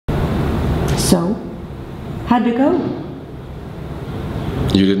So, how'd it go?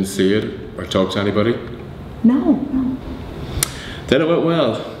 You didn't see it or talk to anybody? No. Then it went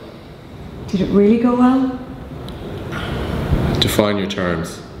well. Did it really go well? Define your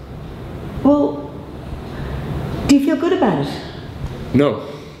terms. Well, do you feel good about it? No.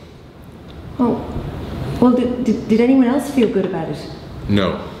 Oh, well, did anyone else feel good about it?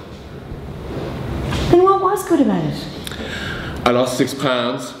 No. Then what was good about it? I lost 6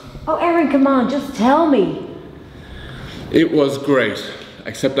 pounds. Oh, Erin, come on, just tell me. It was great,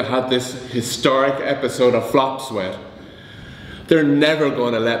 except I had this historic episode of flop sweat. They're never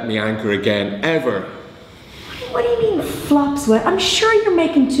going to let me anchor again, ever. What do you mean flop sweat? I'm sure you're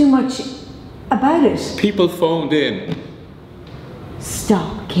making too much about it. People phoned in.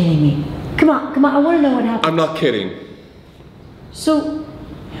 Stop kidding me. Come on, I want to know what happened. I'm not kidding. So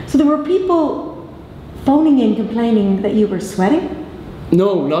there were people phoning in complaining that you were sweating?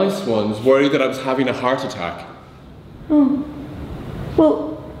 No, nice ones, worried that I was having a heart attack. Oh.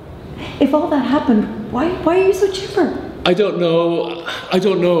 Well, if all that happened, why are you so chipper? I don't know.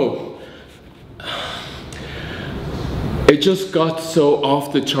 It just got so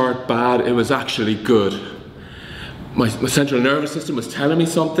off the chart bad, it was actually good. My central nervous system was telling me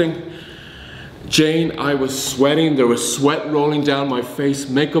something. Jane, I was sweating, there was sweat rolling down my face,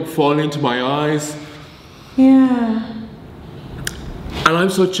 makeup falling into my eyes. Yeah. And I'm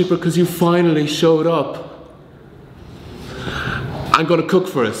so chipper because you finally showed up. I'm gonna cook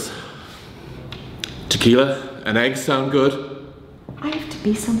for us. Tequila and eggs sound good. I have to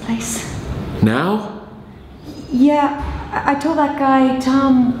be someplace. Now? Yeah, I told that guy,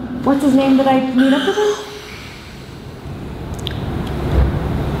 Tom, what's his name, that I'd meet up with him?